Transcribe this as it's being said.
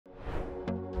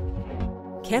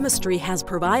chemistry has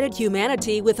provided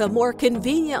humanity with a more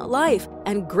convenient life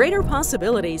and greater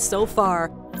possibilities so far.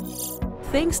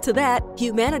 Thanks to that,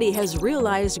 humanity has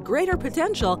realized greater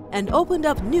potential and opened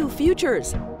up new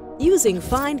futures. Using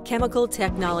fine chemical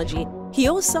technology,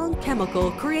 Hyosung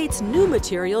Chemical creates new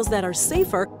materials that are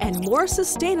safer and more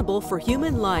sustainable for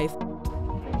human life.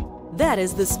 That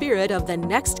is the spirit of the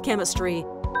next chemistry.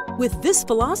 With this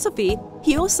philosophy,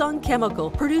 Hyosung Chemical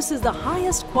produces the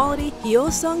highest quality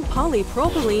Hyosung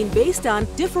Polypropylene based on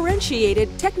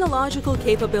differentiated technological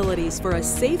capabilities for a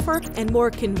safer and more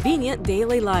convenient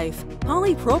daily life.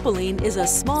 Polypropylene is a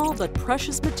small but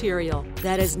precious material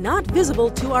that is not visible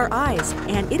to our eyes,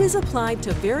 and it is applied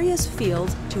to various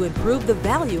fields to improve the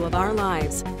value of our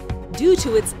lives. Due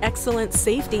to its excellent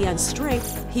safety and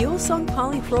strength, Hyosung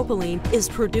Polypropylene is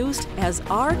produced as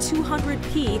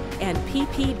R200P and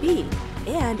PPB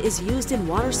and is used in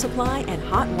water supply and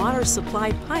hot water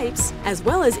supply pipes, as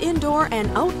well as indoor and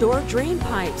outdoor drain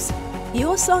pipes.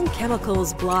 Hyosung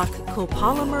Chemicals block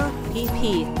copolymer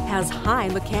PP has high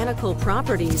mechanical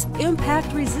properties,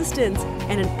 impact resistance,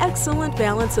 and an excellent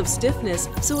balance of stiffness,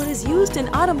 so it is used in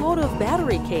automotive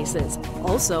battery cases.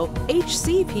 Also,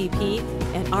 HCPP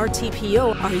and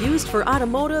RTPO are used for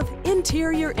automotive,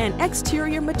 interior, and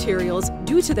exterior materials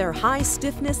due to their high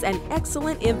stiffness and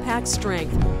excellent impact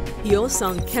strength.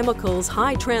 Hyosung Chemicals'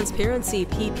 high transparency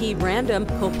PP random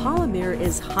copolymer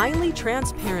is highly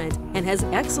transparent and has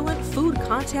excellent food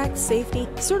contact safety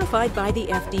certified by the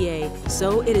FDA,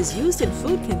 so it is used in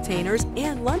food containers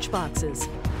and lunchboxes.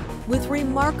 With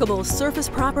remarkable surface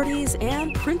properties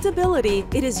and printability,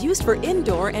 it is used for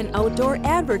indoor and outdoor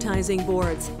advertising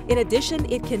boards. In addition,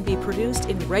 it can be produced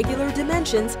in regular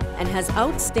dimensions and has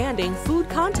outstanding food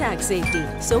contact safety,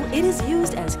 so it is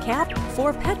used as cap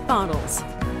for pet bottles.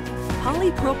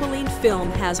 Polypropylene film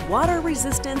has water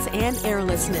resistance and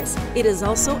airlessness. It is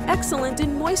also excellent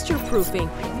in moisture proofing,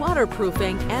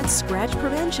 waterproofing, and scratch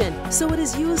prevention, so it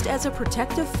is used as a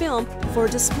protective film for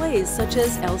displays such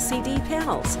as LCD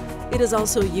panels. It is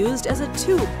also used as a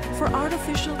tube for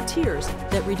artificial tears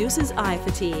that reduces eye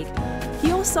fatigue.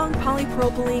 Hyosung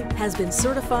Polypropylene has been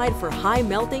certified for high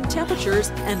melting temperatures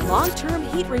and long-term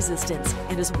heat resistance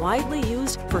and is widely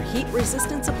used for heat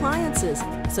resistance appliances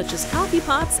such as coffee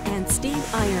pots and steam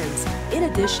irons. In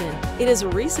addition, it has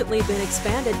recently been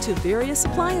expanded to various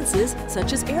appliances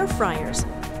such as air fryers.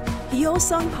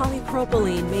 Hyosung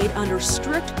Polypropylene, made under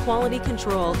strict quality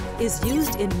control, is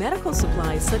used in medical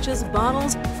supplies such as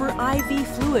bottles for IV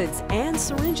fluids and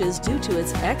syringes due to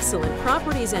its excellent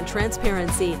properties and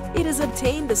transparency. It has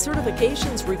obtained the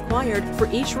certifications required for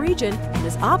each region and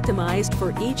is optimized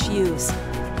for each use.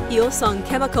 Hyosung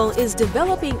Chemical is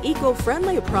developing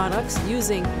eco-friendly products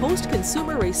using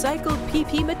post-consumer recycled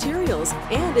PP materials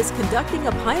and is conducting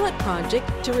a pilot project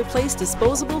to replace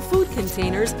disposable food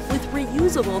containers with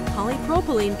reusable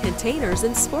polypropylene containers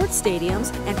in sports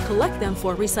stadiums and collect them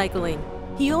for recycling.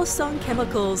 Hyosung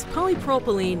Chemicals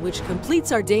polypropylene, which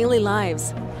completes our daily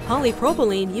lives.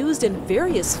 Polypropylene used in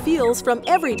various fields from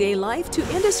everyday life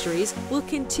to industries will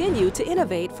continue to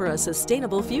innovate for a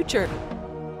sustainable future.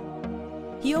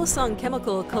 Hyosung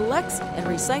Chemical collects and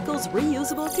recycles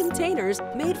reusable containers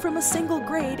made from a single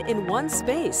grade in one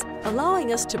space,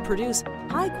 allowing us to produce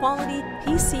high-quality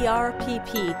PCR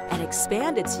PP and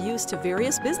expand its use to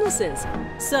various businesses.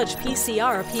 Such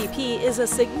PCR PP is a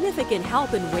significant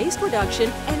help in waste reduction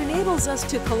and enables us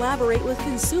to collaborate with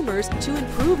consumers to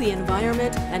improve the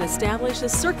environment and establish a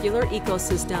circular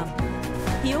ecosystem.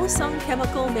 Hyosung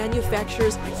Chemical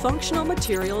manufactures functional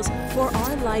materials for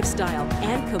our lifestyle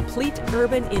and complete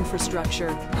urban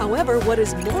infrastructure. However, what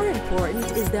is more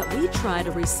important is that we try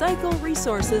to recycle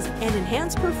resources and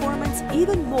enhance performance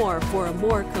even more for a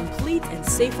more complete and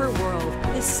safer world.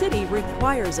 The city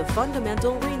requires a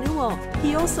fundamental renewal.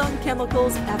 Hyosung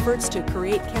Chemical's efforts to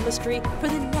create chemistry for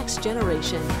the next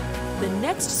generation. The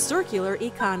next circular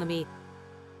economy.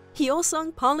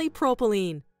 Hyosung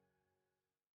Polypropylene.